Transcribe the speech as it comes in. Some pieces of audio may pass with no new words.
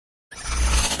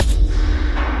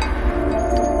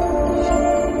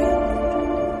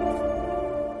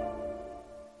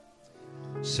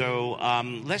So I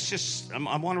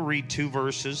want to read two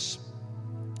verses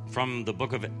from the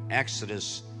book of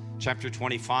Exodus, chapter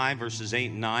 25, verses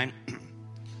 8 and 9.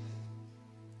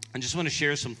 I just want to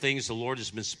share some things the Lord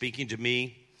has been speaking to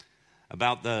me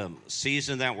about the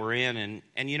season that we're in.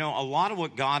 And you know, a lot of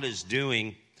what God is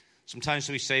doing, sometimes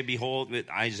we say, behold, with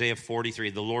Isaiah 43,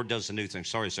 the Lord does a new thing.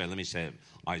 Sorry, let me say it.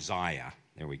 Isaiah.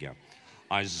 There we go.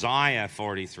 Isaiah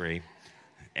 43.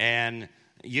 And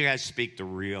you guys speak the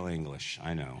real English,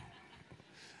 I know.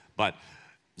 But,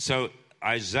 so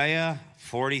Isaiah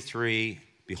 43,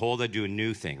 behold, I do a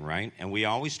new thing, right? And we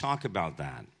always talk about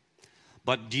that.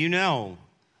 But do you know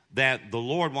that the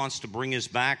Lord wants to bring us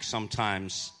back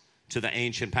sometimes to the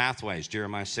ancient pathways?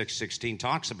 Jeremiah 6:16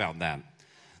 talks about that.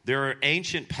 There are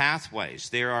ancient pathways.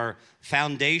 There are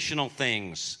foundational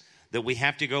things that we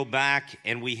have to go back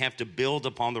and we have to build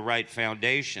upon the right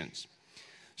foundations.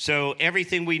 So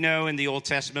everything we know in the Old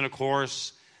Testament, of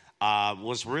course,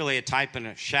 was really a type and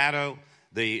a shadow.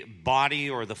 The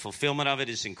body or the fulfillment of it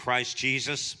is in Christ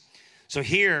Jesus. So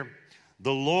here,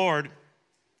 the Lord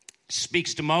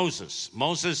speaks to Moses.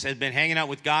 Moses had been hanging out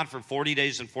with God for 40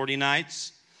 days and 40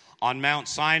 nights on Mount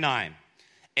Sinai.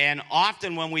 And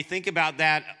often when we think about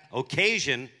that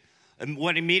occasion,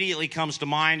 what immediately comes to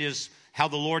mind is how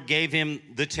the Lord gave him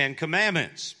the 10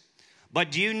 Commandments. But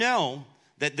do you know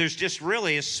that there's just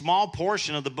really a small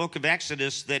portion of the book of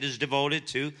Exodus that is devoted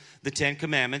to the 10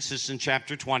 Commandments? It's in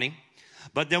chapter 20.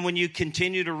 But then when you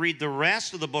continue to read the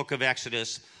rest of the book of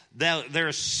Exodus,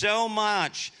 there's so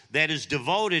much that is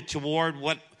devoted toward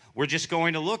what we're just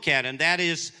going to look at, and that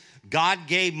is God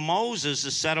gave Moses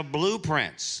a set of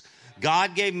blueprints.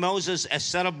 God gave Moses a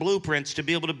set of blueprints to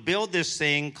be able to build this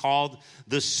thing called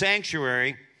the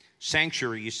sanctuary.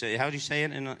 Sanctuary, you say, how do you say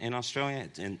it in Australia?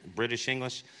 In British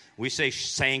English? We say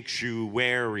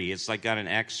sanctuary. It's like got an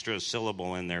extra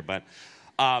syllable in there. But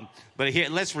here,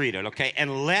 let's read it, okay?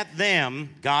 And let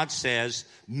them, God says,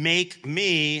 make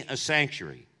me a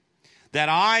sanctuary, that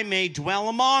I may dwell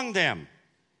among them.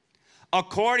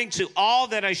 According to all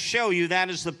that I show you, that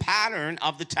is the pattern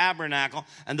of the tabernacle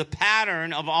and the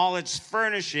pattern of all its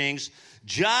furnishings,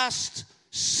 just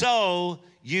so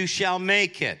you shall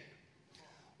make it.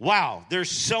 Wow, there's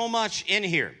so much in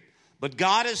here. But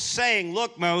God is saying,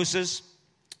 look, Moses,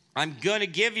 I'm going to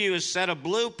give you a set of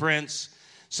blueprints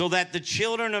so that the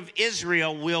children of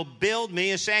Israel will build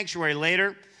me a sanctuary.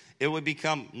 Later, it would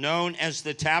become known as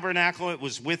the tabernacle. It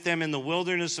was with them in the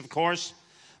wilderness, of course.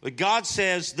 But God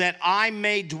says that I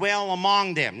may dwell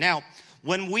among them. Now,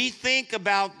 when we think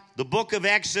about the book of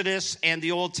Exodus and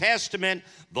the Old Testament,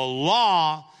 the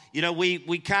law, you know,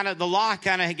 the law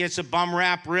kind of gets a bum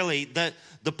rap, really.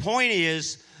 The point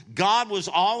is, God was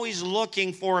always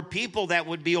looking for a people that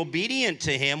would be obedient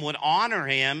to him, would honor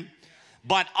him.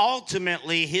 But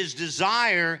ultimately, his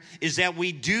desire is that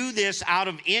we do this out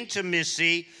of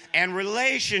intimacy and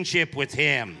relationship with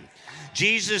him.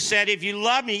 Jesus said, if you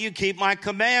love me, you keep my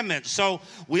commandments. So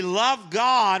we love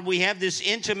God. We have this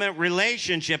intimate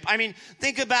relationship. I mean,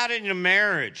 think about it in a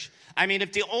marriage. I mean,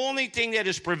 if the only thing that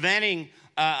is preventing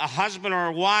a husband or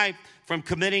a wife from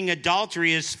committing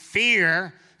adultery is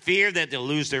fear that they'll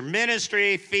lose their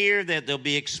ministry, fear that they'll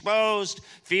be exposed,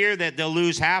 fear that they'll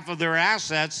lose half of their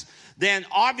assets, then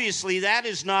obviously that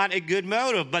is not a good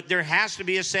motive. But there has to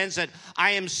be a sense that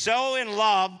I am so in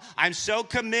love, I'm so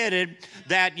committed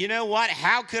that, you know what,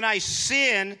 how can I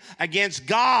sin against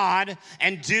God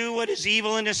and do what is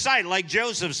evil in his sight, like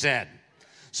Joseph said.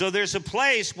 So there's a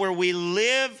place where we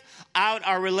live out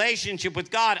our relationship with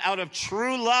God out of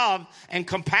true love and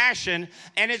compassion,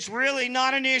 and it's really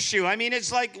not an issue. I mean,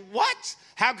 it's like, what?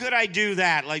 How could I do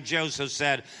that, like Joseph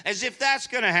said? As if that's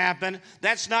going to happen.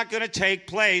 That's not going to take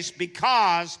place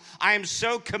because I am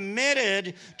so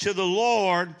committed to the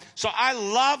Lord. So I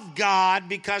love God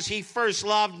because he first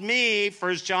loved me,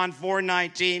 1 John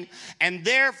 4:19. And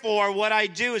therefore, what I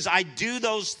do is I do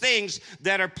those things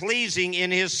that are pleasing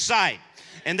in his sight.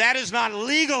 And that is not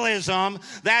legalism,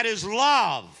 that is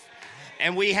love.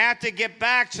 And we have to get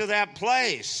back to that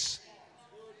place.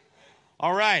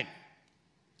 All right.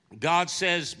 God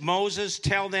says, Moses,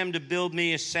 tell them to build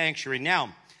me a sanctuary.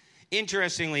 Now,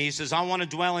 interestingly, he says, I want to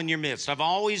dwell in your midst. I've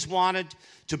always wanted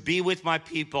to be with my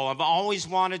people. I've always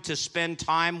wanted to spend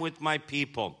time with my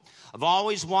people. I've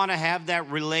always want to have that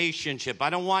relationship. I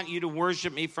don't want you to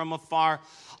worship me from afar.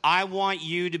 I want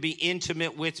you to be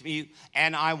intimate with me,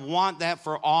 and I want that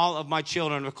for all of my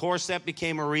children. Of course, that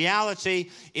became a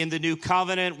reality in the new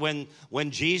covenant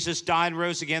when Jesus died and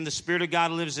rose again. The Spirit of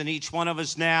God lives in each one of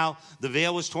us now. The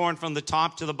veil was torn from the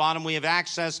top to the bottom. We have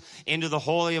access into the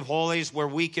Holy of Holies where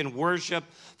we can worship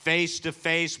face to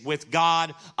face with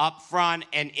God up front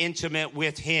and intimate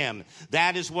with him.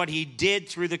 That is what he did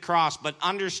through the cross. But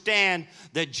understand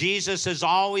that Jesus has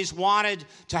always wanted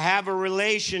to have a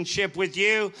relationship with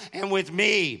you and with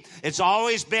me. It's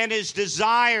always been his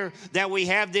desire that we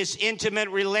have this intimate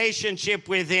relationship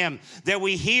with him, that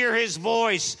we hear his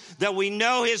voice, that we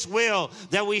know his will,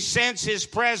 that we sense his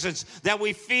presence, that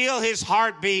we feel his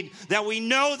heartbeat, that we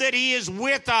know that he is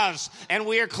with us and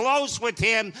we are close with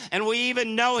him and we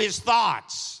even know his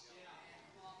thoughts.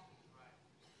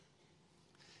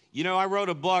 You know, I wrote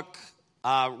a book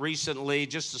recently,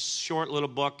 just a short little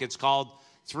book. It's called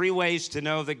 3 Ways to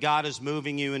Know That God is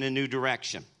Moving You in a New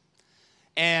Direction.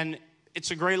 And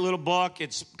it's a great little book.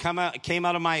 It came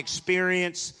out of my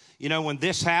experience. You know, when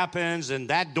this happens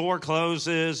and that door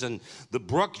closes and the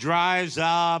brook dries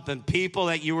up and people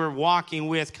that you were walking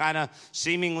with kind of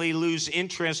seemingly lose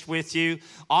interest with you,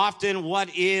 often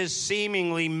what is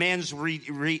seemingly men's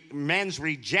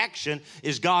rejection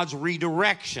is God's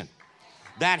redirection.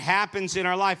 That happens in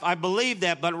our life. I believe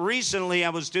that, but recently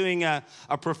I was doing a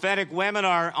prophetic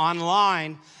webinar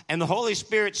online, and the Holy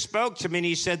Spirit spoke to me, and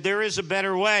he said, there is a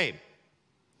better way.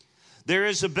 There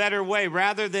is a better way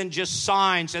rather than just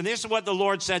signs. And this is what the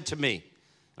Lord said to me.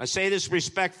 I say this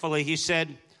respectfully. He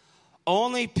said,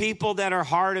 only people that are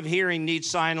hard of hearing need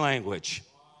sign language.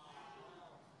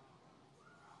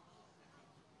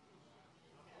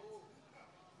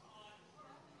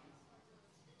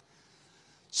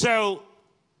 So,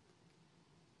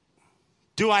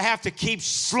 do I have to keep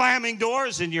slamming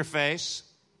doors in your face?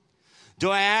 Do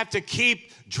I have to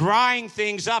keep drying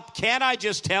things up? Can't I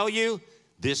just tell you,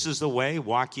 this is the way,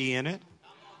 walk ye in it?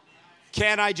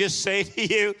 Can I just say to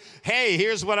you, hey,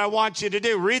 here's what I want you to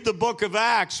do. Read the book of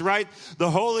Acts, right?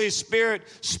 The Holy Spirit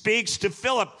speaks to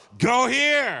Philip. Go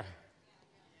here.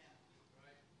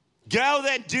 Go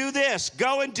then do this.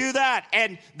 Go and do that.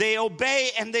 And they obey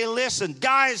and they listen.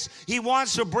 Guys, he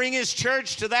wants to bring his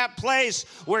church to that place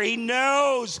where he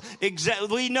knows,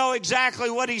 we know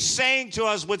exactly what he's saying to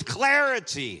us with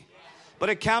clarity. But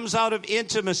it comes out of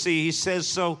intimacy. He says,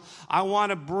 so I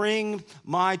want to bring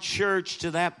my church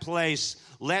to that place.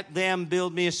 Let them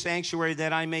build me a sanctuary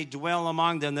that I may dwell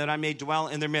among them, that I may dwell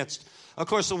in their midst. Of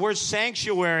course, the word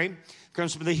sanctuary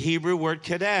comes from the Hebrew word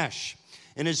kadesh.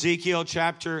 In Ezekiel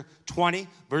chapter 20,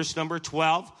 verse number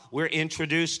 12, we're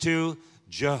introduced to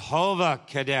Jehovah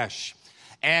Kadesh.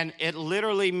 And it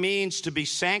literally means to be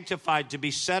sanctified, to be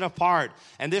set apart.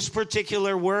 And this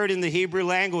particular word in the Hebrew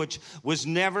language was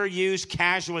never used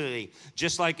casually,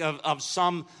 just like of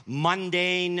some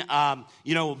mundane,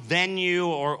 venue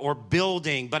or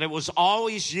building. But it was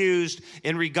always used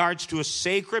in regards to a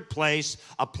sacred place,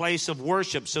 a place of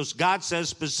worship. So God says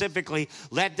specifically,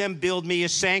 let them build me a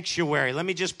sanctuary. Let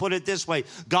me just put it this way.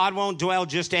 God won't dwell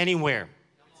just anywhere.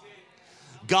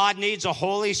 God needs a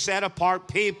holy, set-apart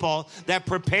people that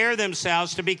prepare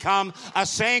themselves to become a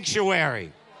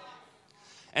sanctuary.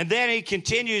 And then he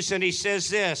continues and he says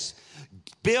this,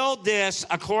 build this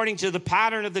according to the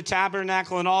pattern of the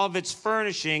tabernacle and all of its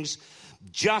furnishings,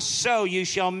 just so you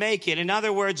shall make it. In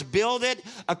other words, build it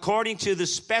according to the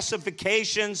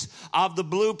specifications of the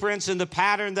blueprints and the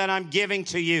pattern that I'm giving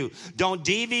to you. Don't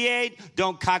deviate.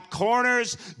 Don't cut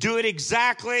corners. Do it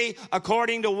exactly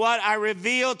according to what I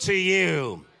reveal to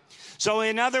you. So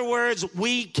in other words,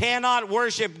 we cannot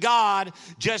worship God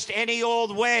just any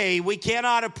old way. We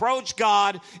cannot approach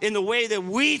God in the way that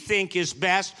we think is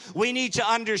best. We need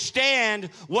to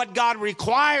understand what God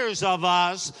requires of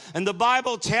us. And the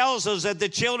Bible tells us that the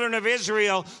children of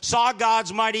Israel saw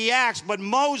God's mighty acts, but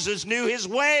Moses knew his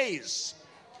ways.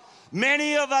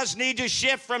 Many of us need to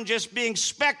shift from just being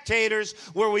spectators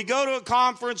where we go to a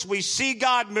conference, we see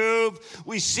God move,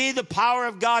 we see the power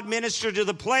of God minister to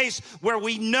the place where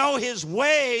we know his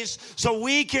ways so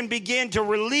we can begin to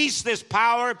release this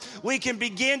power. We can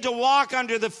begin to walk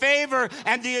under the favor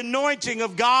and the anointing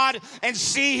of God and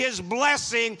see his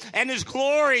blessing and his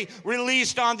glory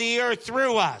released on the earth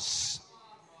through us.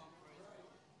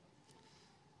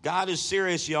 God is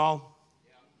serious, y'all.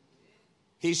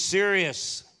 He's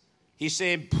serious. He's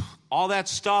saying, all that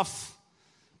stuff,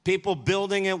 people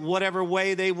building it whatever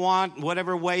way they want,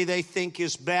 whatever way they think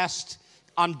is best,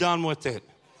 I'm done with it.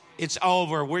 It's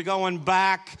over. We're going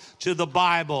back to the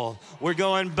Bible. We're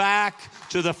going back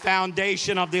to the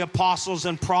foundation of the apostles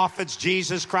and prophets,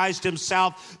 Jesus Christ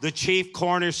himself, the chief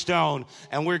cornerstone.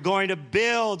 And we're going to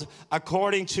build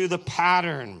according to the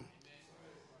pattern.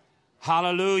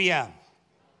 Hallelujah.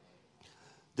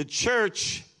 The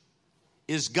church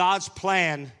is God's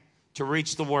plan to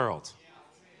reach the world.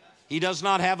 He does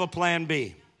not have a plan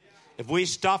B. If we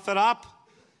stuff it up,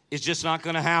 it's just not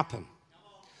going to happen.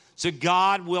 So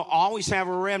God will always have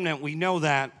a remnant. We know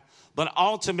that. But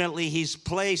ultimately, he's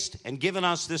placed and given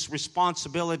us this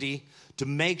responsibility to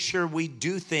make sure we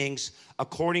do things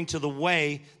according to the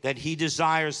way that he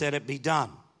desires that it be done.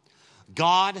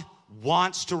 God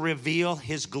wants to reveal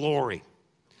his glory.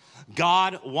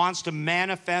 God wants to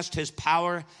manifest his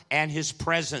power and his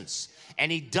presence.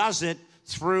 And he does it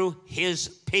through his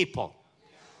people.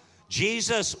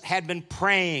 Jesus had been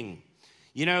praying.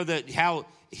 You know how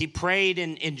he prayed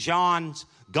in John's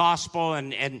gospel,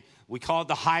 and we call it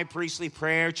the high priestly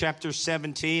prayer, chapter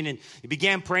 17. And he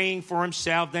began praying for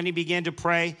himself. Then he began to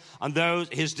pray on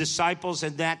his disciples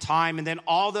at that time, and then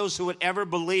all those who would ever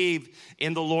believe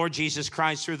in the Lord Jesus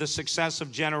Christ through the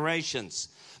successive generations.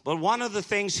 But one of the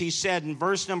things he said in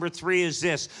verse number 3 is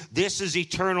this: this is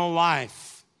eternal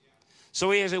life.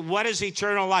 So he said, what is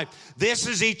eternal life? This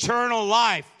is eternal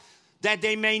life, that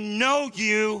they may know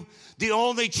you, the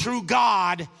only true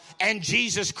God, and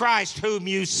Jesus Christ whom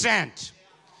you sent.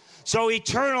 So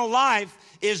eternal life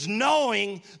is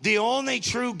knowing the only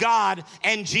true God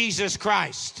and Jesus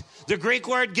Christ. The Greek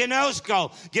word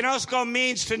ginosko. Ginosko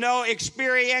means to know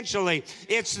experientially.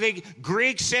 It's the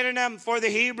Greek synonym for the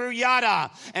Hebrew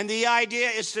yada. And the idea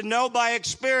is to know by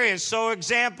experience. So,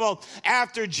 example,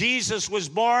 after Jesus was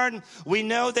born, we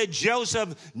know that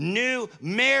Joseph knew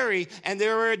Mary and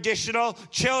there were additional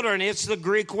children. It's the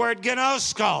Greek word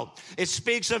ginosko. It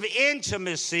speaks of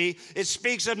intimacy. It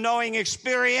speaks of knowing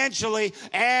experientially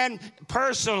and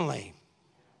personally.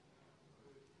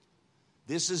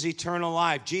 This is eternal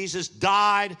life. Jesus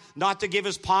died not to give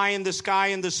us pie in the sky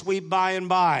and the sweet by and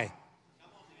by,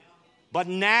 but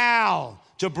now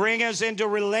to bring us into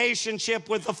relationship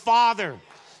with the Father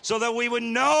so that we would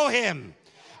know him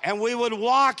and we would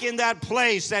walk in that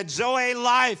place, that Zoe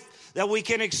life that we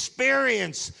can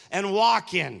experience and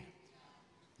walk in.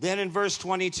 Then in verse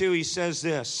 22, he says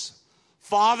this: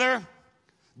 Father,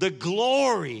 the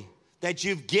glory that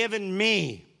you've given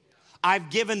me, I've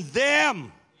given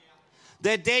them,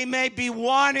 that they may be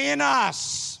one in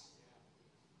us.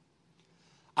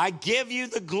 I give you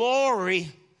the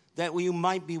glory that you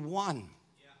might be one.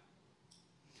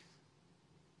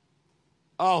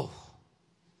 Oh,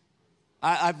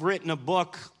 I've written a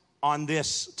book on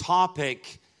this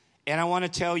topic, and I want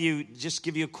to tell you, just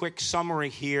give you a quick summary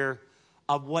here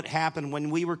of what happened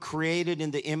when we were created in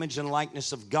the image and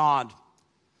likeness of God.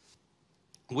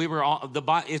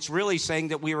 It's really saying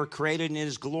that we were created in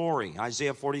his glory.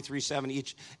 Isaiah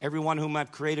 43:7, everyone whom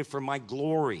I've created for my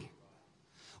glory.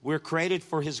 We're created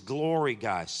for his glory,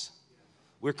 guys.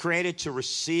 We're created to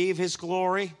receive his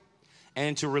glory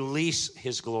and to release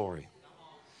his glory.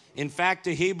 In fact,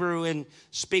 the Hebrew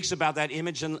speaks about that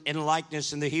image and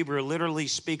likeness in the Hebrew, literally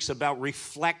speaks about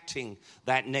reflecting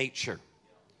that nature.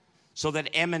 So that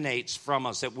emanates from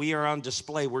us, that we are on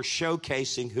display. We're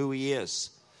showcasing who he is.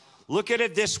 Look at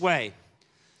it this way.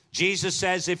 Jesus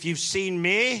says, if you've seen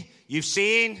me, you've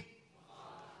seen,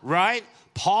 right?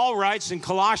 Paul writes in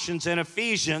Colossians and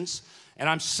Ephesians, and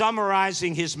I'm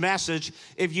summarizing his message,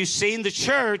 if you've seen the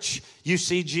church, you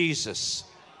see Jesus.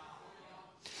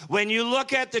 When you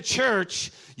look at the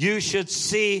church, you should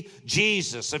see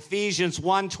Jesus. Ephesians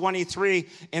 1:23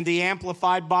 in the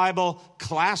Amplified Bible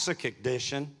Classic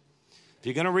Edition. If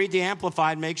you're going to read the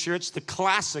Amplified, make sure it's the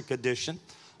Classic Edition.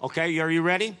 Okay, are you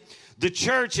ready? The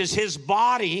church is his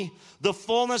body, the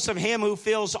fullness of him who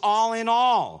fills all in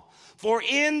all. For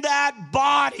in that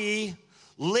body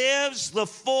lives the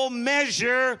full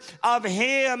measure of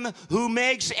him who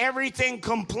makes everything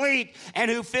complete and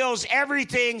who fills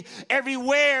everything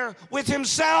everywhere with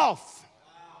himself.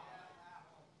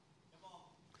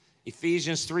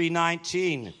 Ephesians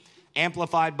 3:19,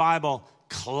 Amplified Bible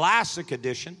Classic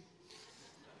Edition.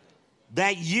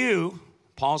 That you,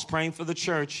 Paul's praying for the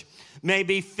church, may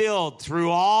be filled through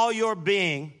all your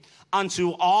being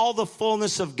unto all the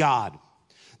fullness of God,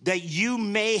 that you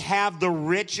may have the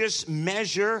richest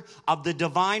measure of the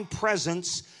divine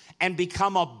presence and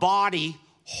become a body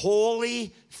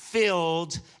wholly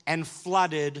filled and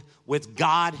flooded with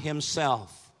God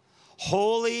himself.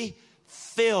 Wholly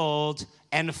filled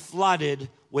and flooded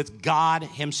with God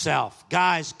himself.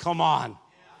 Guys, come on.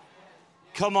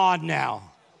 Come on now.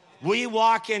 We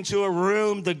walk into a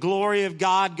room, the glory of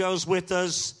God goes with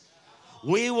us.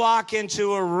 We walk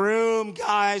into a room,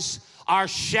 guys, our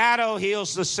shadow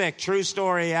heals the sick. True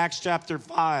story, Acts chapter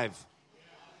 5.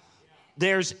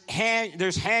 There's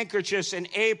handkerchiefs and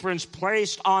aprons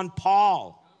placed on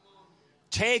Paul,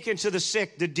 taken to the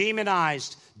sick, the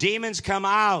demonized. Demons come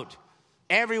out.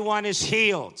 Everyone is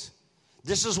healed.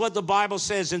 This is what the Bible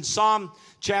says in Psalm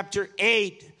chapter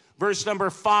 8, verse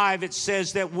number 5. It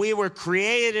says that we were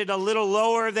created a little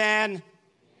lower than.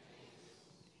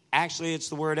 Actually, it's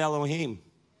the word Elohim.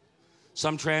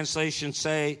 Some translations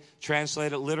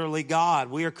translate it literally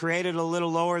God. We are created a little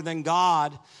lower than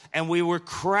God, and we were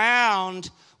crowned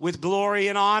with glory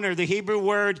and honor. The Hebrew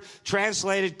word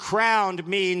translated crowned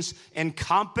means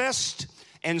encompassed,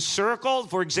 encircled.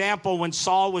 For example, when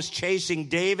Saul was chasing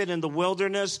David in the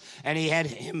wilderness and he had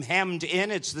him hemmed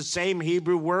in, it's the same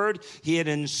Hebrew word. He had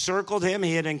encircled him,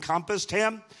 he had encompassed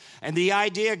him. And the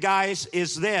idea, guys,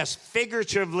 is this.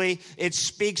 Figuratively, it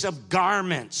speaks of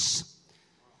garments.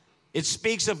 It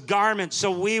speaks of garments.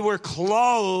 So we were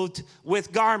clothed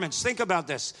with garments. Think about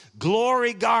this.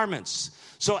 Glory garments.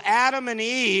 So Adam and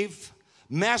Eve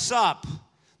mess up.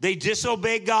 They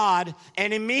disobey God,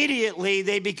 and immediately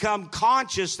they become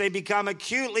conscious. They become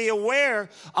acutely aware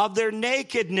of their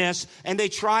nakedness, and they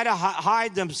try to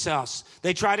hide themselves.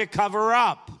 They try to cover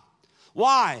up.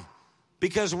 Why?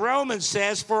 Because Romans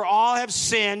says, for all have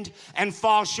sinned and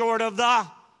fall short of the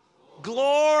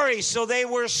glory. So they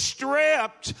were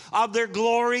stripped of their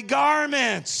glory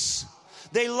garments.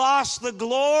 They lost the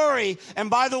glory. And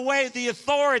by the way, the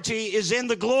authority is in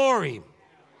the glory.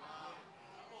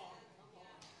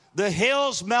 The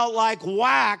hills melt like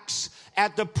wax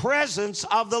at the presence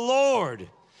of the Lord.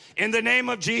 In the name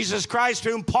of Jesus Christ,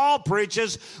 whom Paul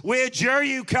preaches, we adjure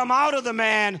you, come out of the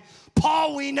man.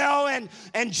 Paul we know,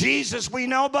 and Jesus we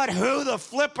know, but who the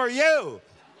flip are you?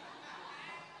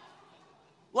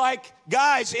 Like,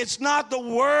 guys, it's not the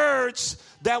words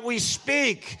that we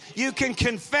speak. You can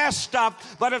confess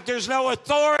stuff, but if there's no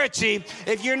authority,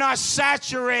 if you're not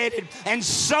saturated and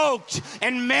soaked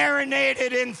and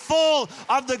marinated and full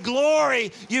of the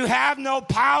glory, you have no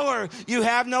power, you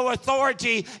have no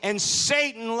authority, and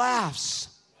Satan laughs.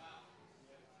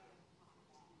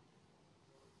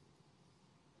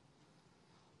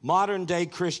 Modern day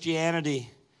Christianity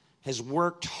has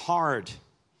worked hard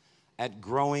at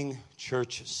growing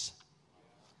churches.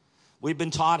 We've been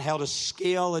taught how to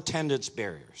scale attendance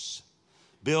barriers,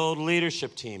 build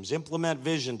leadership teams, implement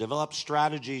vision, develop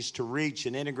strategies to reach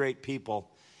and integrate people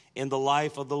in the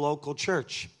life of the local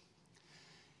church.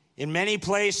 In many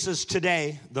places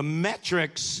today, the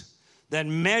metrics that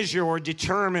measure or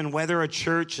determine whether a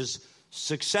church is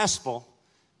successful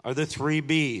are the 3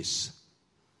 B's: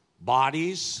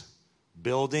 bodies,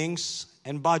 buildings,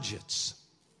 and budgets.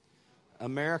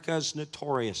 America is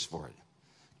notorious for it.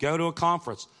 Go to a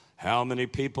conference. How many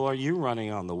people are you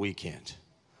running on the weekend?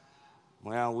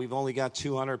 Well, we've only got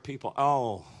 200 people.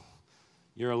 Oh,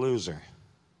 you're a loser.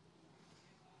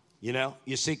 You know,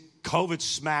 you see, COVID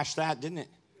smashed that, didn't it?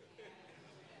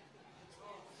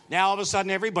 Now, all of a sudden,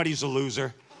 everybody's a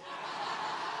loser.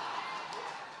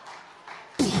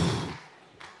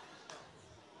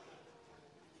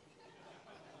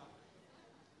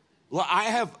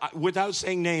 Well, without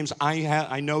saying names,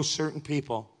 I know certain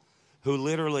people who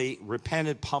literally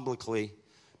repented publicly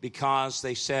because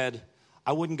they said,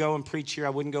 I wouldn't go and preach here, I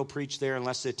wouldn't go preach there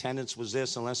unless the attendance was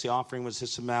this, unless the offering was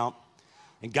this amount.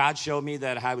 And God showed me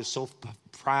that I was so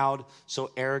proud,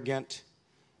 so arrogant,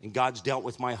 and God's dealt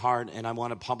with my heart, and I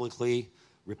want to publicly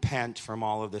repent from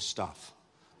all of this stuff.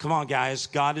 Come on, guys,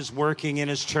 God is working in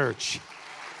his church.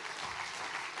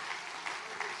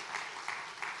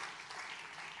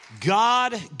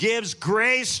 God gives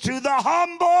grace to the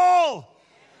humble,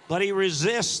 but he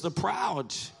resists the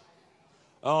proud.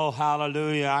 Oh,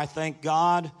 hallelujah. I thank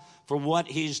God for what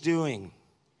he's doing.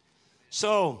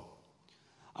 So,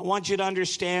 I want you to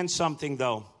understand something,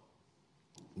 though.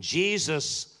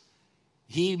 Jesus,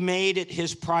 he made it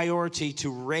his priority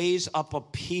to raise up a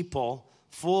people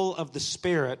full of the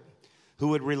Spirit who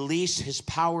would release his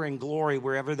power and glory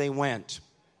wherever they went.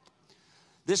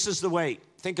 This is the way.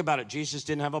 Think about it. Jesus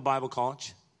didn't have a Bible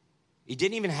college. He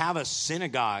didn't even have a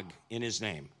synagogue in his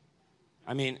name.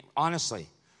 I mean, honestly,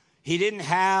 he didn't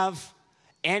have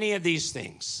any of these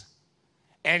things.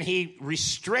 And he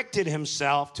restricted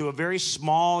himself to a very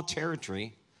small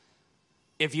territory.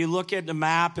 If you look at the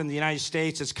map in the United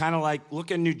States, it's kind of like, look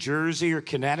at New Jersey or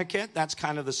Connecticut. That's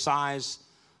kind of the size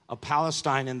of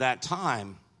Palestine in that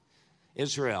time,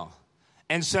 Israel.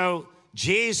 And so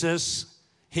Jesus,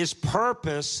 his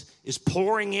purpose is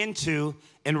pouring into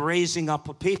and raising up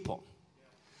a people.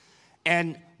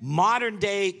 And modern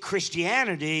day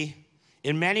Christianity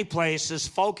in many places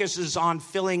focuses on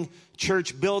filling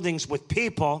church buildings with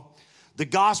people, the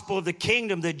gospel of the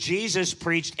kingdom that Jesus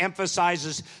preached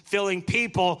emphasizes filling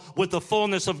people with the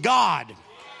fullness of God.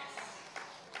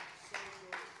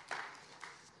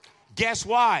 Guess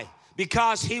why?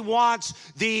 Because he wants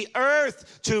the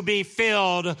earth to be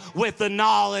filled with the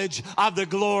knowledge of the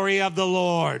glory of the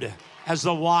Lord as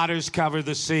the waters cover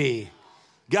the sea.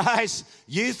 Guys,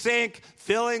 you think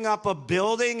filling up a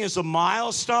building is a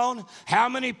milestone? How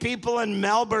many people in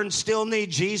Melbourne still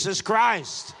need Jesus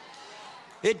Christ?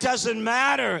 It doesn't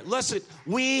matter. Listen,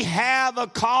 we have a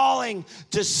calling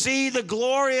to see the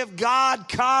glory of God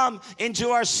come into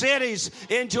our cities,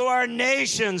 into our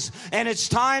nations. And it's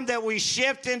time that we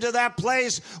shift into that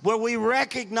place where we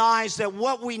recognize that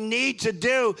what we need to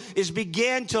do is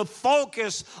begin to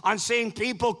focus on seeing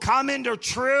people come into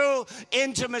true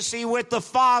intimacy with the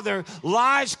Father,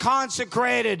 lives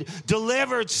consecrated,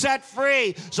 delivered, set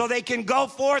free, so they can go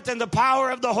forth in the power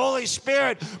of the Holy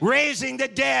Spirit, raising the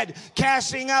dead,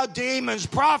 casting out demons,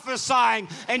 prophesying,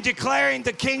 and declaring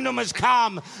the kingdom has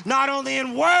come, not only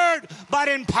in word, but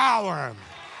in power.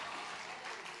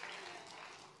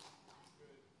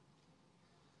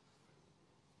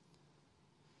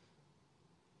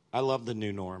 I love the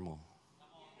new normal.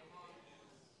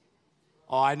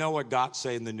 Oh, I know what God's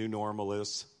saying the new normal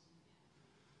is.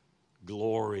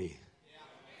 Glory,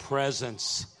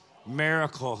 presence,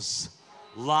 miracles,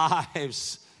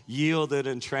 lives yielded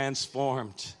and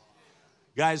transformed.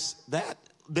 Guys,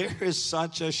 there is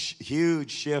such a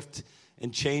huge shift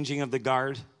and changing of the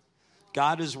guard.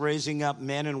 God is raising up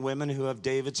men and women who have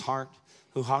David's heart,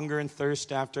 who hunger and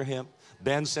thirst after him.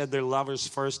 Ben said they're lovers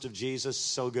first of Jesus.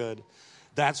 So good.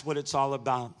 That's what it's all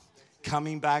about.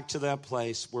 Coming back to that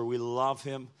place where we love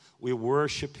him, we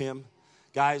worship him.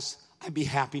 Guys, I'd be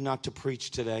happy not to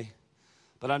preach today.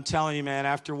 But I'm telling you, man,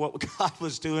 after what God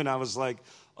was doing, I was like,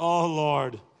 oh,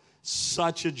 Lord,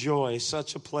 such a joy,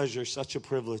 such a pleasure, such a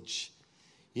privilege.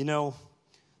 You know,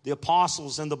 the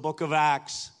apostles in the book of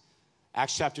Acts,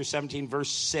 Acts chapter 17, verse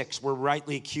 6, were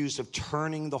rightly accused of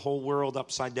turning the whole world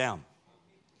upside down.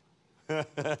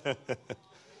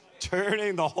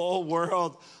 Turning the whole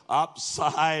world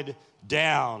upside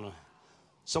down.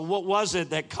 So what was it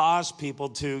that caused people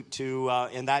to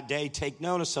in that day take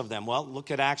notice of them? Well, look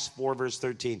at Acts 4, verse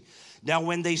 13. Now,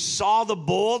 when they saw the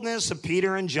boldness of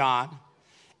Peter and John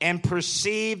and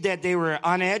perceived that they were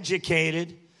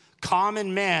uneducated,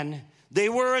 common men, they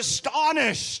were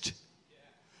astonished.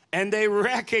 And they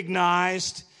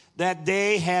recognized that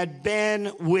they had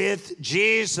been with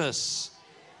Jesus.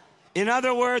 In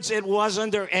other words, it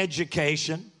wasn't their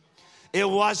education. It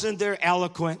wasn't their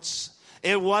eloquence.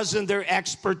 It wasn't their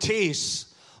expertise.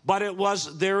 But it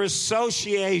was their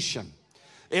association.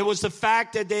 It was the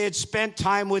fact that they had spent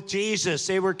time with Jesus.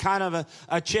 They were kind of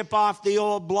a chip off the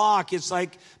old block. It's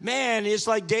like, man, it's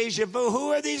like deja vu.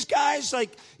 Who are these guys?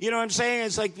 Like, you know what I'm saying?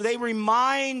 It's like they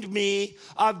remind me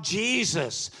of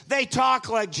Jesus. They talk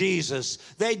like Jesus.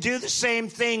 They do the same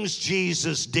things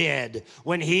Jesus did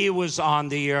when he was on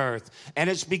the earth. And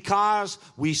it's because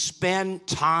we spend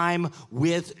time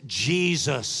with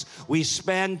Jesus. We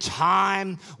spend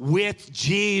time with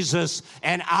Jesus.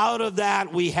 And out of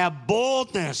that, we have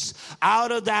boldness.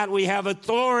 Out of that, we have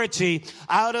authority.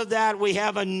 Out of that, we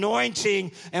have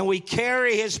anointing, and we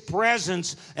carry his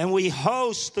presence, and we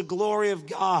host the glory of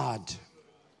God.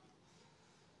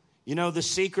 You know, the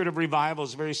secret of revival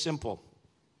is very simple.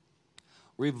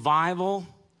 Revival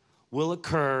will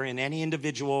occur in any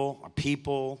individual, a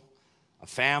people, a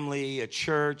family, a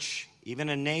church, even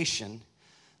a nation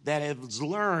that has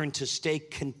learned to stay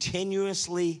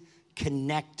continuously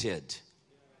connected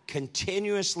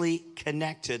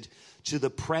to the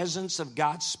presence of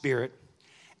God's Spirit,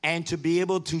 and to be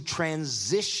able to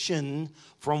transition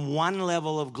from one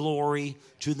level of glory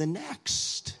to the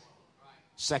next.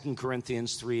 2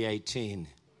 Corinthians 3:18.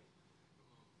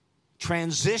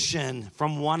 Transition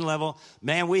from one level.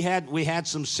 Man, we had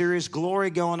some serious glory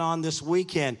going on this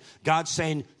weekend. God's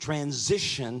saying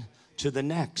transition to the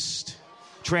next.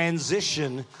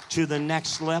 Transition to the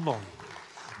next level.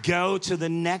 Go to the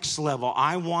next level.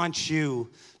 I want you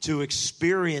to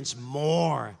experience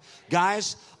more.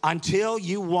 Guys, until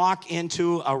you walk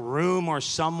into a room or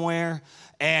somewhere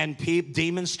and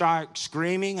demons start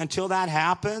screaming, until that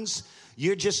happens,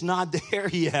 you're just not there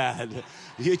yet.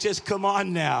 You just, come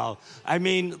on now. I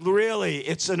mean, really,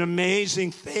 it's an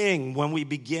amazing thing when we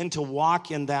begin to walk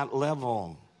in that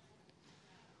level.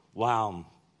 Wow.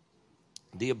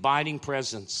 The abiding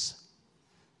presence.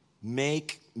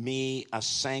 Make me a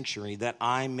sanctuary that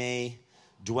I may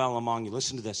dwell among you.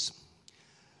 Listen to this.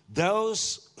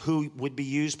 Those who would be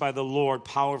used by the Lord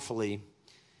powerfully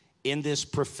in this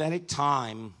prophetic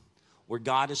time where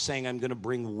God is saying, I'm going to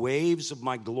bring waves of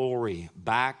my glory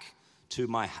back to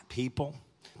my people,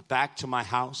 back to my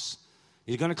house.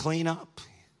 He's going to clean up.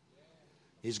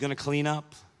 He's going to clean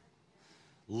up.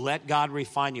 Let God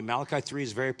refine you. Malachi 3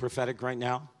 is very prophetic right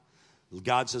now.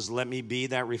 God says, let me be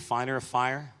that refiner of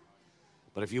fire.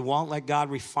 But if you won't let God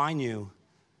refine you,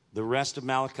 the rest of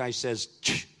Malachi says,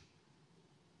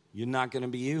 you're not going to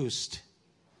be used.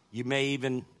 You may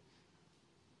even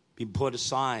be put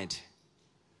aside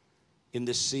in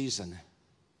this season.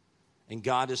 And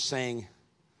God is saying,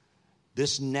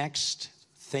 this next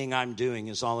thing I'm doing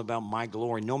is all about my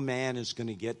glory. No man is going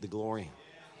to get the glory.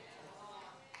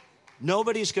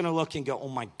 Nobody's going to look and go, oh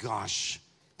my gosh,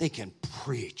 they can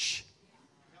preach.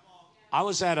 I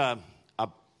was at a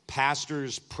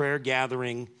pastor's prayer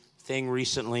gathering thing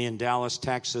recently in Dallas,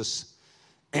 Texas,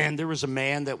 and there was a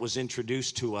man that was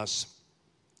introduced to us,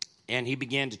 and he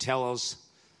began to tell us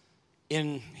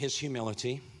in his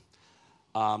humility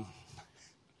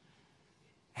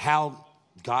how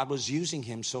God was using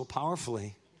him so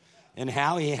powerfully and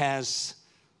how he has,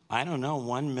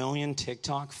 1 million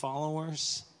TikTok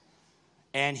followers.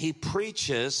 And he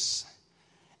preaches,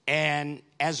 and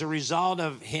as a result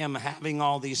of him having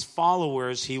all these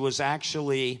followers, he was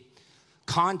actually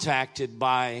contacted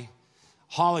by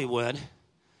Hollywood,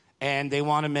 and they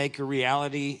want to make a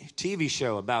reality TV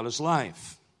show about his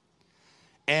life.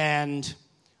 And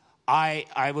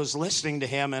I was listening to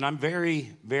him, and I'm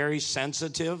very, very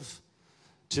sensitive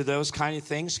to those kind of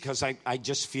things because I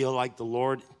just feel like the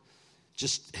Lord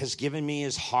just has given me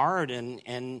his heart,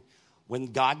 and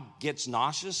when God gets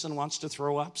nauseous and wants to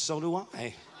throw up, so do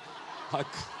I.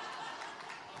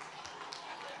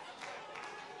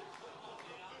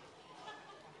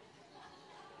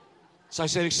 So I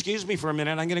said, excuse me for a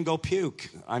minute, I'm going to go puke.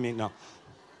 No.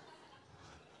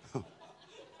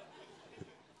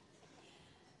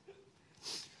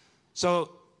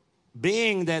 So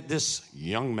being that this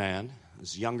young man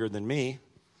is younger than me,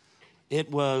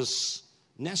 it was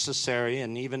necessary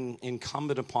and even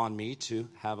incumbent upon me to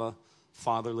have a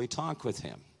fatherly talk with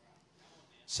him.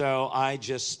 So I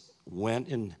just went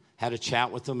and had a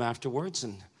chat with him afterwards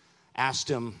and asked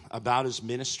him about his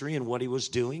ministry and what he was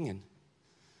doing.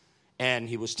 And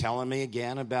he was telling me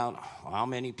again about how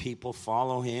many people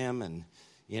follow him and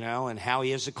how he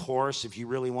has a course. If you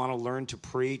really want to learn to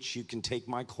preach, you can take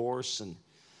my course and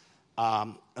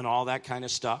all that kind of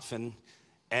stuff.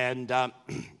 And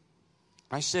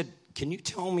I said, can you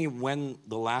tell me when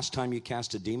the last time you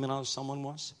cast a demon out of someone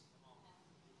was?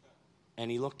 And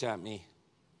he looked at me.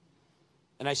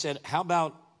 And I said, how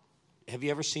about, have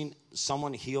you ever seen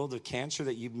someone healed of cancer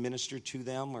that you've ministered to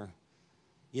them or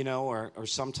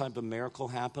some type of miracle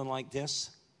happen like this?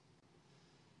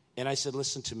 And I said,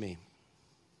 listen to me.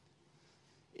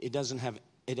 It doesn't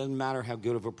matter how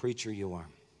good of a preacher you are.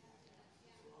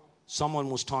 Someone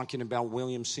was talking about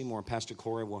William Seymour, Pastor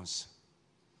Corey was.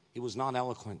 He was not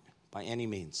eloquent by any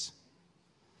means.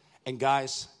 And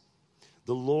guys,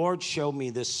 the Lord showed me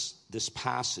this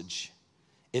passage.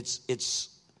 It's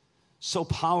so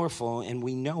powerful, and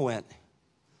we know it.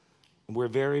 And we're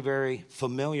very, very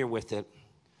familiar with it.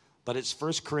 But it's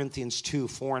 1 Corinthians 2,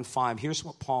 4 and 5. Here's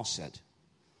what Paul said.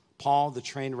 Paul, the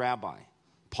trained rabbi.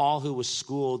 Paul, who was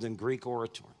schooled in Greek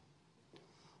oratory.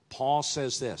 Paul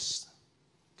says this,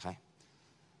 okay?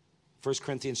 1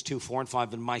 Corinthians 2, 4 and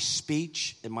 5. And my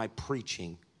speech and my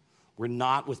preaching were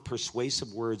not with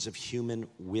persuasive words of human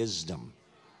wisdom,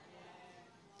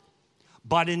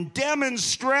 but in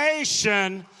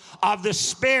demonstration of the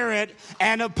Spirit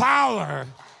and of power.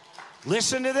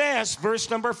 Listen to this, verse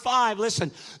number 5.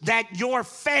 Listen, that your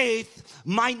faith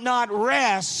might not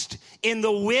rest in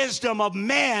the wisdom of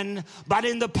men, but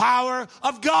in the power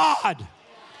of God.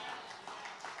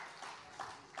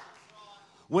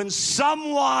 When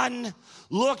someone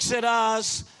looks at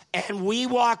us and we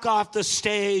walk off the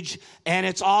stage and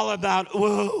it's all about,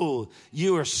 whoa,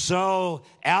 you are so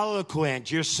eloquent,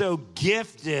 you're so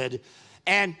gifted,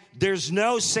 and there's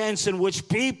no sense in which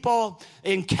people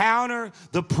encounter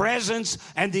the presence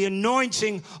and the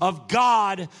anointing of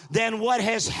God, then what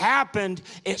has happened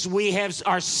is we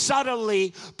are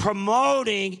subtly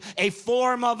promoting a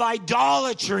form of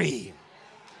idolatry.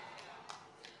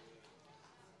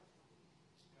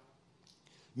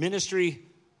 Ministry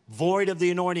void of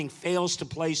the anointing fails to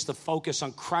place the focus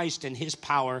on Christ and his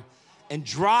power and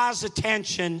draws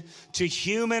attention to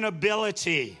human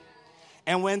ability.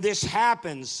 And when this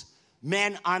happens,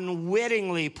 men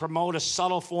unwittingly promote a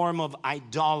subtle form of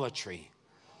idolatry.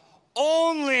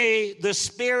 Only the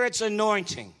Spirit's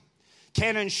anointing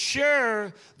can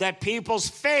ensure that people's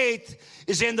faith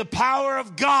is in the power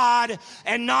of God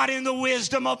and not in the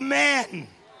wisdom of men.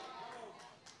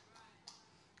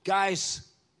 Guys,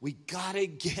 we got to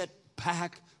get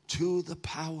back to the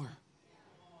power.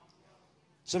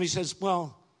 Somebody says,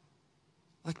 well,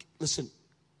 listen,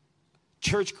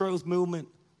 church growth movement,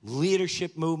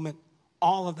 leadership movement,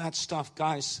 all of that stuff,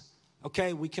 guys.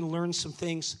 Okay, we can learn some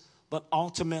things, but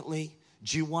ultimately,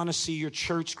 do you want to see your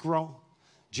church grow?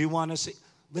 Do you want to see?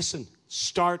 Listen,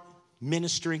 start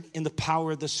ministering in the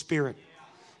power of the Spirit.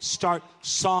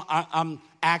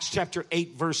 Acts chapter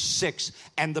 8, verse 6.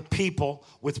 And the people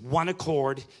with one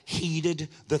accord heeded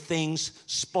the things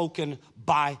spoken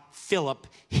by Philip,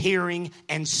 hearing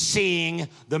and seeing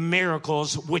the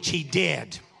miracles which he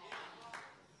did.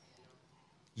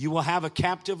 You will have a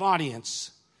captive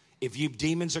audience if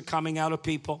demons are coming out of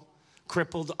people,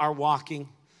 crippled are walking,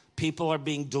 people are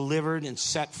being delivered and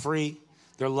set free.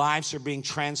 Their lives are being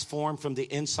transformed from the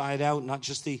inside out, not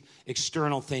just the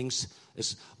external things.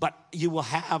 But you will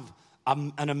have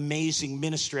an amazing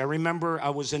ministry. I remember I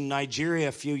was in Nigeria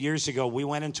a few years ago. We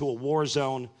went into a war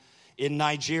zone in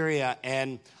Nigeria,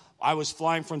 and I was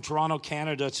flying from Toronto,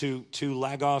 Canada to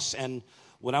Lagos, and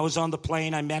when I was on the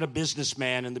plane, I met a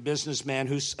businessman, and the businessman,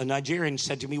 who's a Nigerian,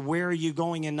 said to me, where are you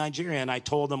going in Nigeria? And I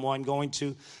told him, well, I'm going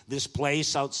to this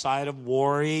place outside of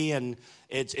Warri, and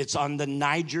it's on the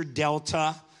Niger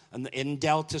Delta, in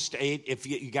Delta State. If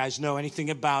you guys know anything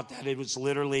about that, it was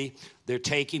literally, they're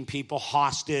taking people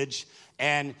hostage.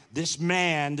 And this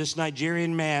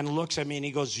Nigerian man looks at me and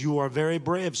he goes, you are very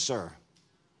brave, sir.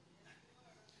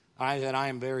 I said, I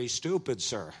am very stupid,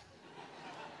 sir.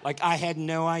 Like, I had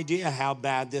no idea how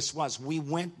bad this was. We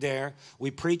went there. We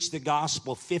preached the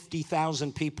gospel.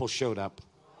 50,000 people showed up.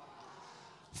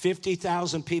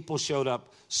 50,000 people showed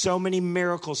up. So many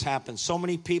miracles happened. So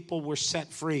many people were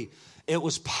set free. It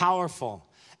was powerful.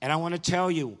 And I want to tell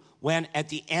you, when at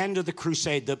the end of the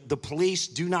crusade, the police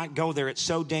do not go there. It's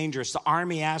so dangerous. The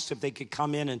army asked if they could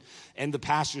come in, and the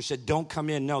pastor said, don't come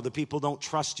in. No, the people don't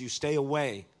trust you. Stay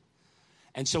away.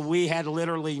 And so we had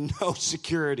literally no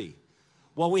security.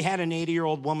 Well, we had an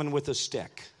 80-year-old woman with a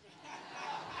stick.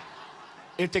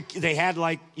 They had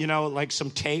like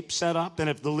some tape set up, and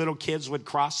if the little kids would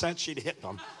cross that, she'd hit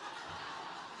them.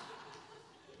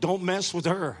 Don't mess with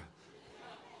her.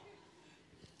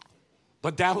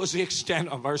 But that was the extent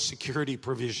of our security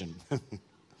provision.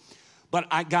 But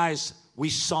guys, we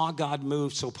saw God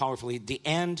move so powerfully. At the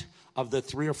end of the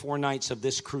 3 or 4 nights of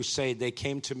this crusade, they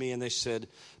came to me and they said,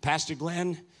 Pastor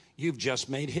Glenn, you've just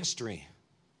made history.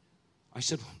 I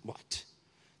said, what?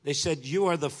 They said, you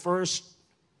are the first,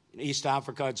 in East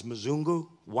Africa, it's Mzungu,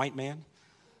 white man,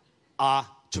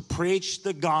 to preach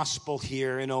the gospel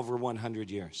here in over 100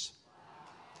 years.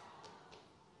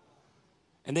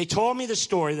 And they told me the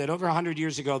story that over 100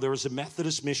 years ago, there was a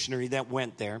Methodist missionary that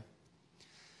went there.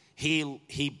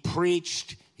 He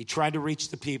preached. He tried to reach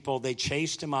the people. They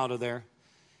chased him out of there.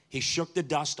 He shook the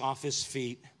dust off his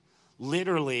feet,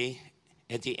 literally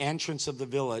at the entrance of the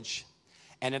village.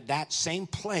 And at that same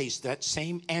place, that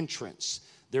same entrance,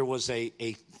 there was a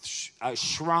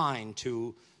shrine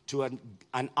to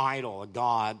an idol, a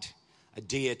god, a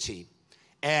deity.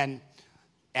 And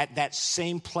at that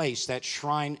same place, that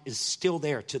shrine is still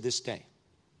there to this day.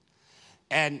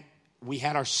 And we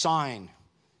had our sign,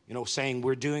 saying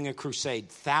we're doing a crusade.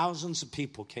 Thousands of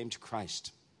people came to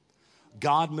Christ.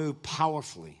 God moved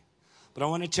powerfully. But I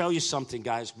want to tell you something,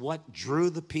 guys. What drew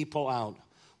the people out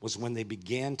was when they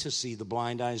began to see the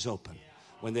blind eyes open,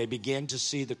 when they began to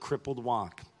see the crippled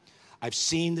walk. I've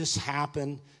seen this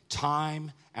happen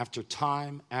time after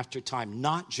time after time,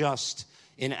 not just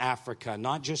in Africa,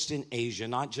 not just in Asia,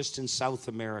 not just in South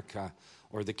America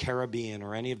or the Caribbean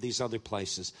or any of these other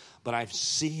places, but I've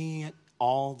seen it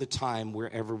all the time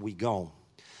wherever we go.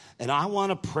 And I want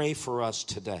to pray for us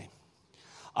today.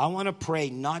 I want to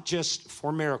pray not just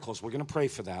for miracles. We're going to pray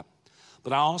for that.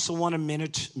 But I also want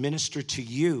to minister to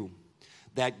you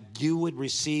that you would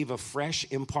receive a fresh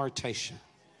impartation,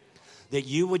 that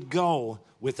you would go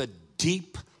with a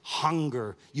deep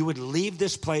hunger. You would leave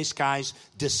this place, guys,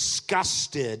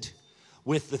 disgusted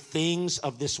with the things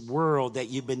of this world that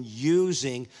you've been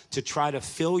using to try to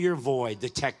fill your void, the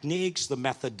techniques, the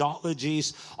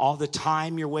methodologies, all the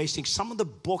time you're wasting, some of the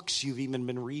books you've even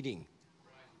been reading.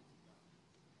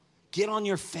 Get on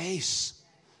your face.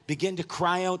 Begin to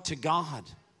cry out to God.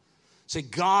 Say,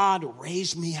 God,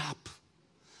 raise me up.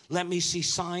 Let me see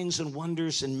signs and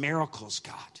wonders and miracles,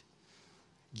 God.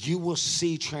 You will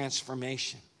see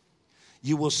transformation.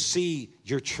 You will see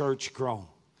your church grow.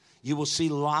 You will see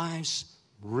lives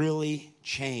really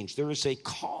change. There is a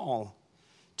call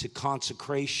to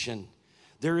consecration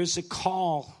There is a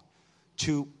call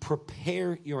to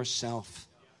prepare yourself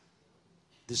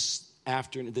this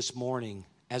afternoon, this morning,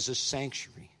 as a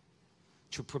sanctuary,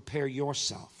 to prepare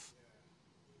yourself.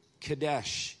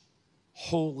 Kadesh,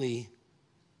 holy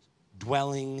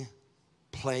dwelling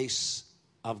place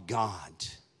of God.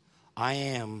 I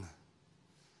am,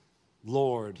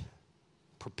 Lord,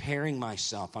 preparing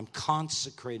myself. I'm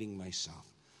consecrating myself.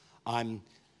 I'm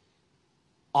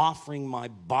offering my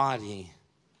body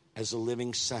as a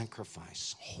living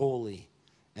sacrifice, holy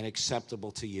and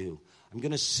acceptable to you. I'm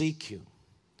going to seek you.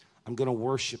 I'm going to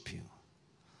worship you.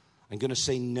 I'm going to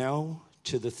say no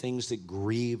to the things that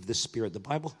grieve the Spirit. The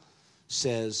Bible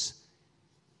says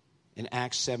in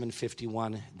Acts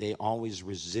 7:51, they always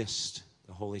resist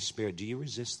the Holy Spirit. Do you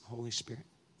resist the Holy Spirit?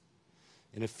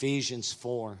 In Ephesians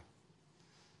 4, it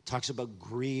talks about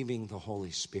grieving the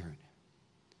Holy Spirit.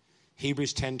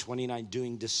 Hebrews 10:29,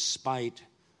 doing despite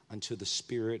unto the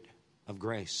Spirit of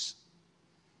grace.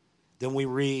 Then we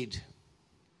read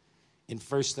in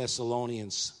 1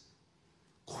 Thessalonians,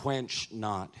 quench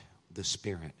not the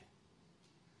Spirit.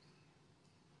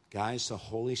 Guys, the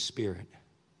Holy Spirit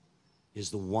is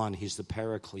the one. He's the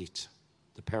paraclete,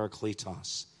 the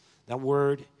parakletos. That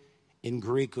word in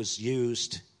Greek was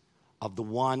used of the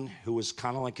one who was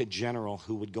kind of like a general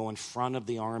who would go in front of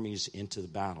the armies into the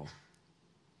battle.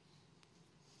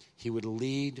 He would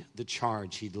lead the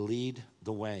charge. He'd lead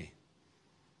the way.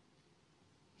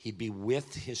 He'd be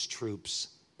with his troops,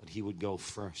 but he would go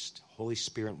first. Holy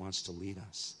Spirit wants to lead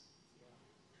us.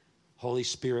 Holy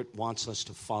Spirit wants us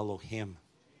to follow him.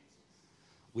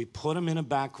 We put him in a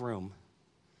back room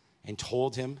and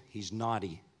told him he's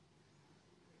naughty.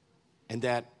 And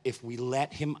that if we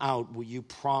let him out, will you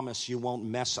promise you won't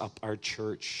mess up our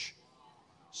church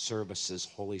services,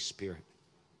 Holy Spirit?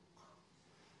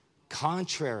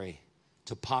 Contrary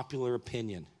to popular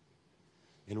opinion,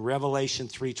 in Revelation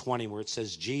 3:20, where it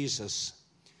says Jesus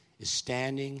is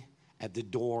standing at the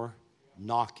door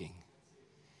knocking,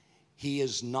 he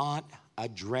is not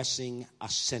addressing a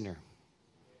sinner.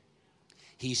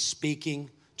 He's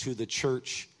speaking to the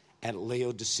church at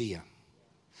Laodicea,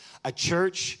 a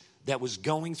church that was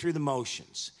going through the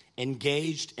motions,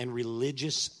 engaged in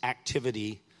religious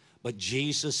activity, but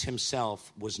Jesus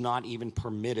himself was not even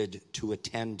permitted to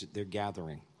attend their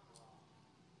gathering.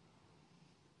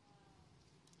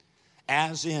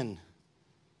 As in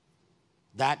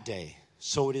that day,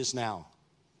 so it is now.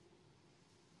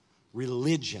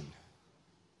 Religion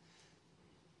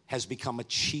has become a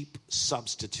cheap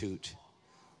substitute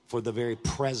for the very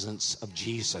presence of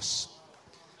Jesus.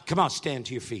 Come on, stand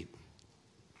to your feet.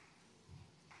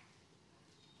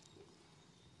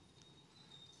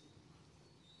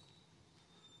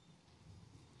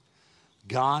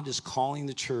 God is calling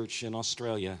the church in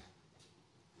Australia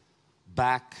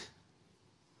back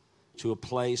to a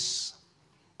place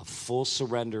of full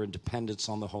surrender and dependence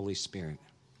on the Holy Spirit.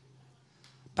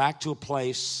 Back to a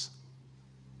place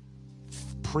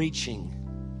preaching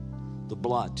the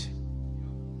blood,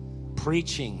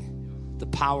 preaching the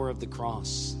power of the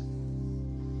cross,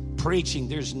 preaching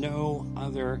there's no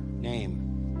other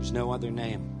name. There's no other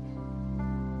name.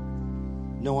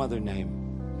 No other name.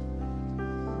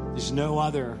 There's no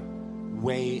other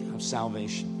way of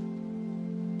salvation.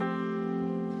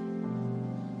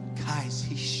 Guys,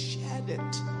 he shed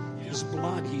it. His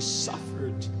blood, he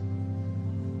suffered.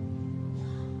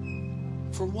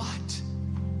 For what?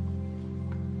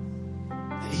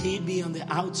 That he'd be on the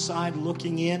outside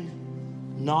looking in,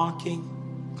 knocking,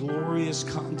 glorious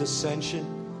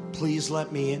condescension. Please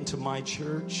let me into my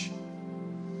church.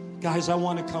 Guys, I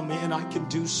want to come in. I can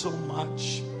do so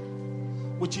much.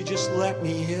 Would you just let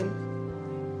me in?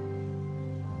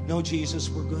 No, Jesus,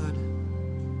 we're good.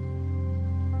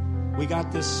 We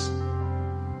got this.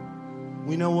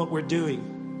 We know what we're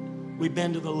doing. We've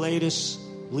been to the latest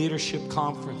leadership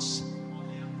conference,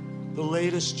 the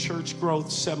latest church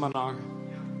growth seminar.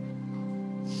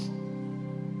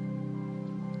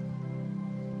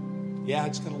 Yeah,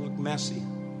 it's going to look messy.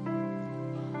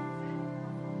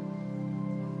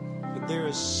 But there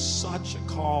is such a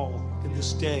call in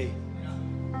this day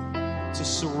to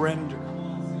surrender,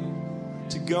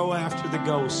 to go after the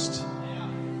ghost,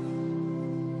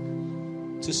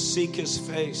 to seek his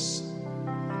face,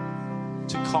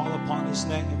 to call upon his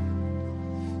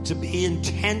name, to be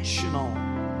intentional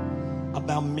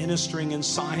about ministering in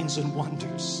signs and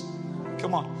wonders.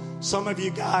 Come on. Some of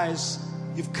you guys,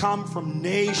 you've come from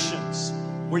nations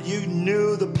where you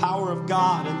knew the power of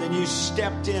God, and then you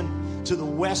stepped in to the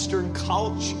Western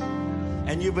culture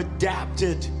and you've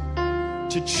adapted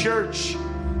to church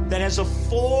that has a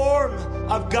form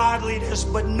of godliness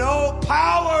but no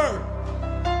power.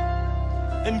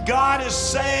 And God is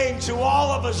saying to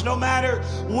all of us, no matter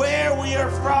where we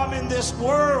are from in this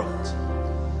world,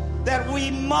 that we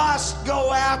must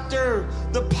go after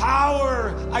the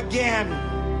power again.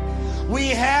 We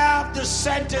have the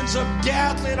sentence of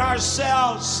death in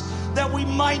ourselves, that we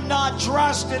might not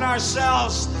trust in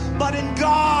ourselves, but in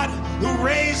God who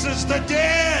raises the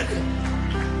dead.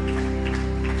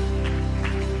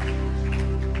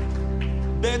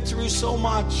 Been through so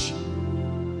much.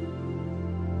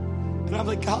 And I'm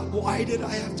like, God, why did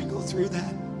I have to go through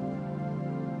that?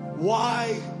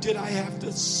 Why did I have to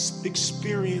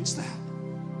experience that?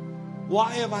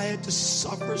 Why have I had to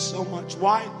suffer so much?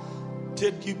 Why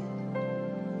did you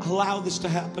allow this to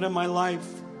happen in my life?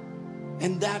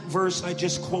 And that verse I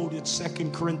just quoted,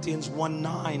 2 Corinthians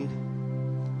 1:9,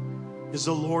 is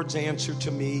the Lord's answer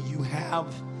to me. You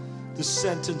have the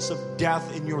sentence of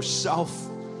death in yourself,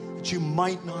 that you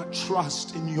might not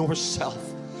trust in yourself,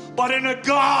 but in a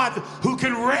God who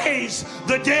can raise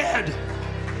the dead.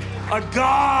 A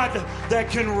God that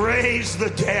can raise the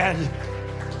dead.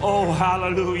 Oh,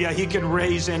 hallelujah. He can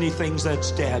raise anything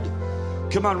that's dead.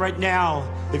 Come on, right now,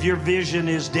 if your vision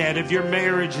is dead, if your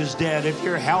marriage is dead, if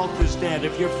your health is dead,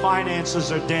 if your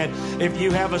finances are dead, if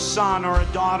you have a son or a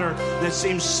daughter that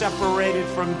seems separated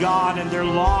from God and they're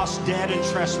lost, dead in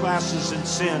trespasses and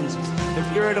sins,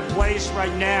 if you're at a place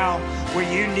right now where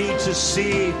you need to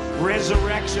see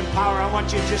resurrection power, I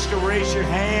want you just to raise your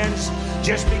hands.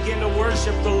 Just begin to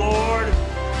worship the Lord.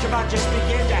 Come on, just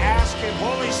begin to ask Him,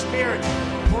 Holy Spirit,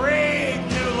 breathe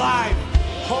new life.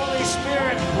 Holy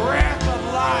Spirit, breath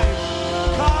of life.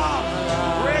 Come,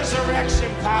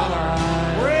 resurrection power,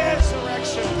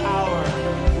 resurrection power,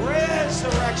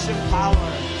 resurrection power.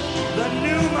 The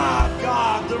pneuma of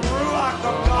God, the ruach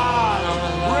of God,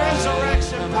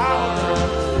 resurrection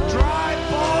power. Dry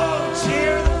bones,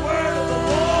 hear the word of the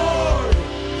Lord.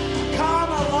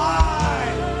 Come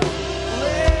alive.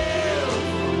 Live.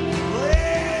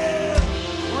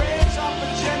 Raise up a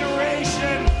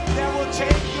generation that will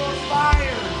take your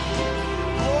fire.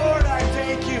 Lord, I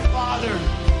thank you, Father.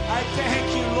 I thank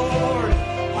you, Lord.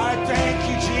 I thank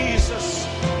you, Jesus,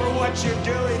 for what you're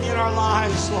doing in our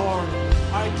lives, Lord.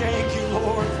 I thank you,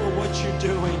 Lord, for what you're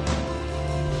doing.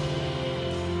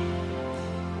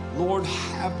 Lord,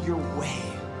 have your way.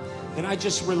 And I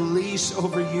just release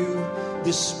over you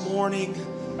this morning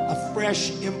a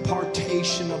fresh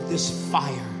impartation of this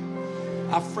fire.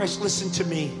 A fresh, listen to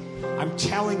me. I'm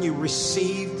telling you,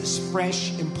 receive this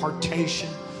fresh impartation,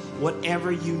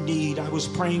 whatever you need. I was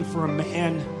praying for a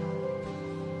man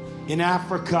in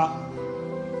Africa,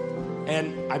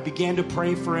 and I began to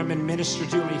pray for him and minister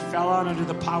to him. He fell out under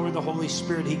the power of the Holy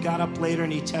Spirit. He got up later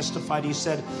and he testified. He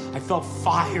said, I felt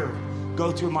fire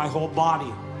go through my whole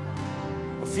body.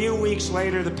 A few weeks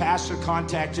later, the pastor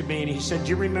contacted me and he said, do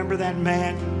you remember that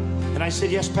man? And I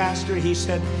said, yes, Pastor. He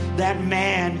said, that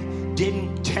man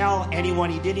didn't tell anyone.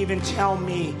 He didn't even tell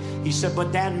me. He said,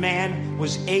 but that man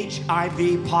was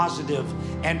HIV positive.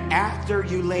 And after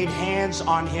you laid hands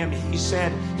on him, he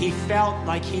said he felt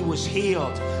like he was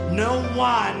healed. No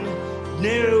one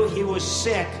knew he was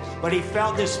sick, but he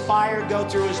felt this fire go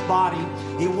through his body.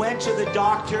 He went to the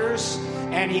doctors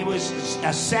and he was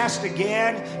assessed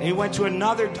again. And he went to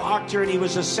another doctor and he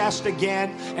was assessed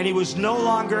again. And he was no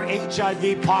longer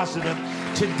HIV positive.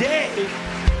 Today,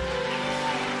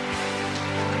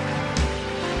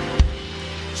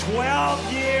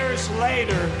 12 years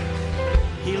later,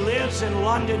 he lives in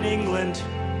London, England.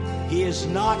 He is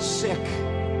not sick.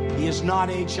 He is not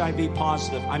HIV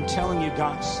positive. I'm telling you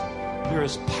guys, there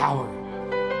is power.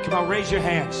 Come on, raise your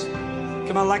hands.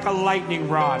 Come on, like a lightning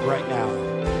rod right now.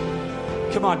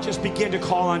 Come on, just begin to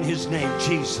call on his name,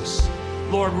 Jesus.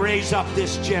 Lord, raise up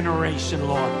this generation,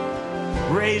 Lord.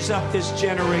 Raise up this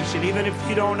generation, even if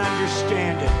you don't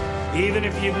understand it. Even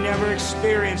if you've never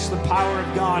experienced the power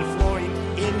of God flowing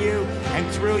in you and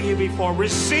through you before.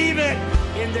 Receive it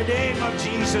in the name of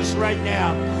Jesus right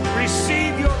now.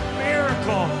 Receive your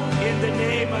miracle in the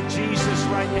name of Jesus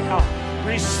right now.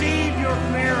 Receive your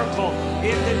miracle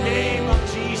in the name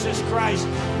of Jesus Christ.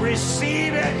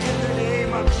 Receive it in the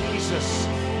name of Jesus.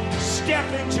 Step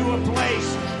into a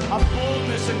place of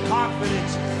boldness and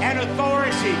confidence and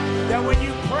authority that when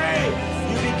you pray,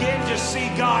 you begin to see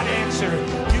God answer.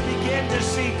 You begin to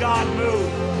see God move.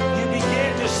 You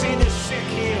begin to see the sick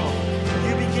heal.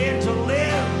 You begin to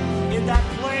live in that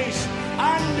place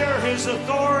under his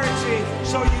authority.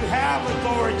 So you have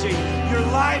authority. Your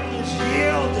life is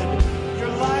yielded. Your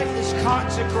life is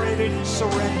consecrated and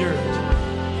surrendered.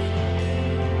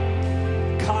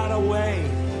 Cut away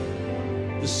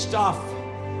the stuff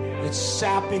that's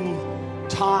sapping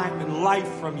time and life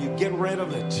from you. Get rid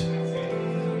of it.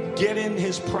 Get in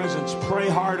his presence. Pray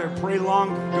harder. Pray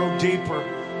longer. Go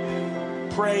deeper.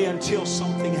 Pray until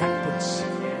something happens.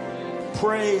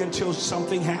 Pray until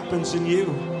something happens in you.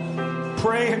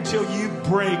 Pray until you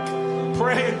break.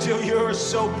 Pray until you're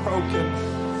so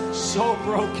broken. So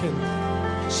broken.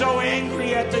 So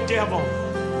angry at the devil.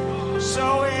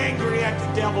 So angry at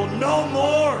the devil. No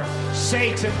more,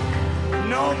 Satan.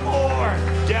 No more,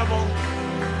 devil.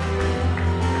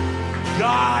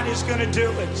 God is going to do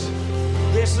it.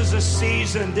 This is a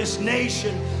season. This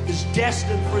nation is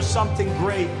destined for something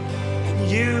great. And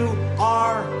you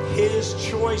are his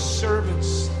choice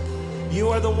servants. You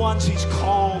are the ones he's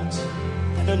called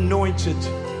and anointed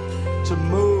to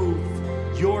move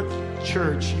your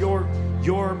church,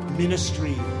 your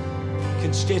ministry,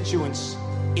 constituents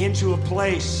into a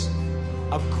place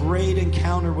of great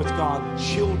encounter with God.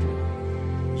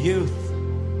 Children, youth,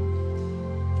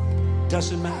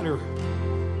 doesn't matter.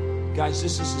 Guys,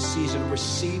 this is the season.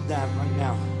 Receive that right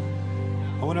now.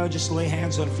 I want to just lay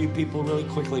hands on a few people really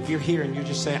quickly. If you're here and you're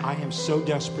just saying, I am so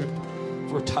desperate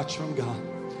for a touch from God.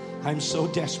 I'm so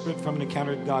desperate from an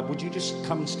encounter with God. Would you just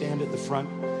come and stand at the front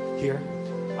here?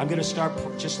 I'm going to start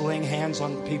just laying hands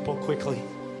on people quickly.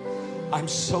 I'm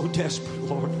so desperate,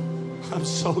 Lord. I'm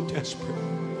so desperate.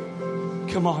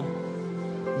 Come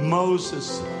on.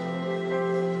 Moses.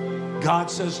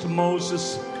 God says to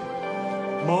Moses,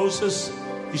 Moses,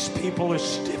 these people are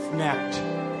stiff-necked.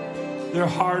 They're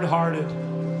hard-hearted.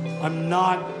 I'm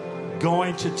not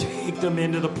going to take them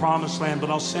into the promised land, but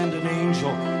I'll send an angel.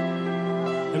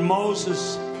 And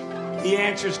Moses, he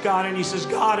answers God and he says,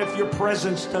 God, if your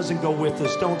presence doesn't go with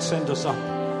us, don't send us up.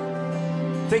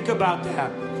 Think about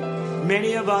that.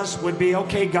 Many of us would be,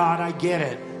 okay, God, I get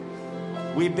it.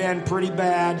 We've been pretty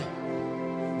bad.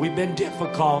 We've been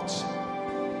difficult.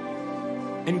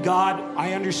 And God,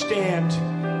 I understand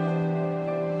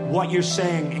what you're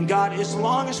saying. And God, as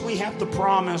long as we have the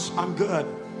promise, I'm good.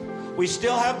 We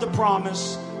still have the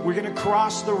promise. We're going to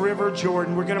cross the river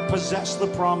Jordan. We're going to possess the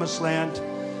promised land.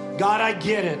 God, I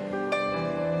get it.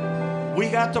 We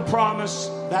got the promise.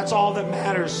 That's all that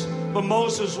matters. But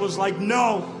Moses was like,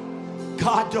 no,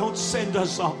 God, don't send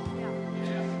us up.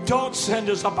 Don't send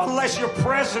us up unless your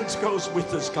presence goes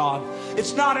with us, God.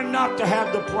 It's not enough to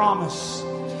have the promise.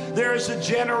 There is a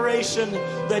generation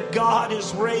that God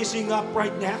is raising up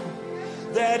right now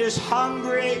that is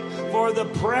hungry for the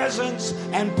presence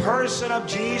and person of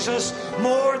Jesus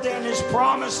more than his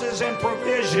promises and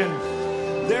provision.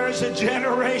 There is a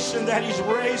generation that he's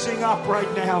raising up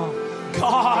right now.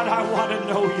 God, I want to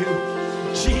know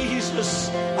you. Jesus,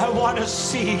 I want to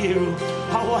see you.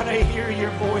 I want to hear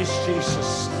your voice,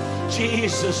 Jesus.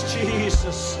 Jesus,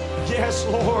 Jesus. Yes,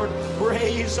 Lord,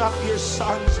 raise up your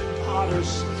sons and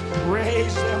daughters.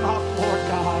 Raise them up, Lord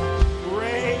God.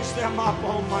 Raise them up,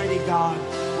 Almighty God.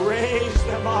 Raise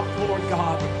them up, Lord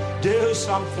God. Do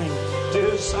something.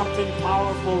 Do something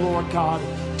powerful, Lord God.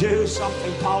 Do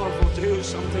something powerful. Do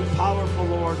something powerful,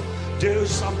 Lord. Do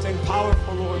something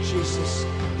powerful, Lord Jesus.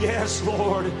 Yes,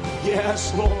 Lord.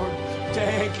 Yes, Lord.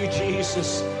 Thank you,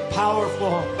 Jesus.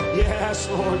 Powerful. Yes,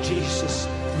 Lord Jesus.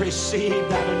 Receive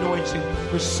that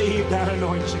anointing. Receive that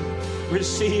anointing.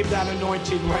 Receive that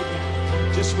anointing right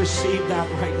now. Just receive that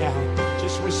right now.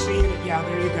 Just receive it. Yeah,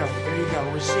 there you go. There you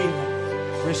go. Receive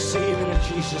it. Receive it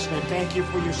in Jesus' name. Thank you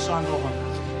for your son, Lord.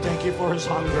 Thank you for his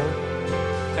hunger.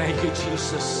 Thank you,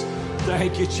 Jesus.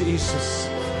 Thank you, Jesus.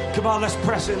 Come on, let's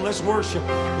press in. Let's worship.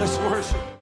 Let's worship.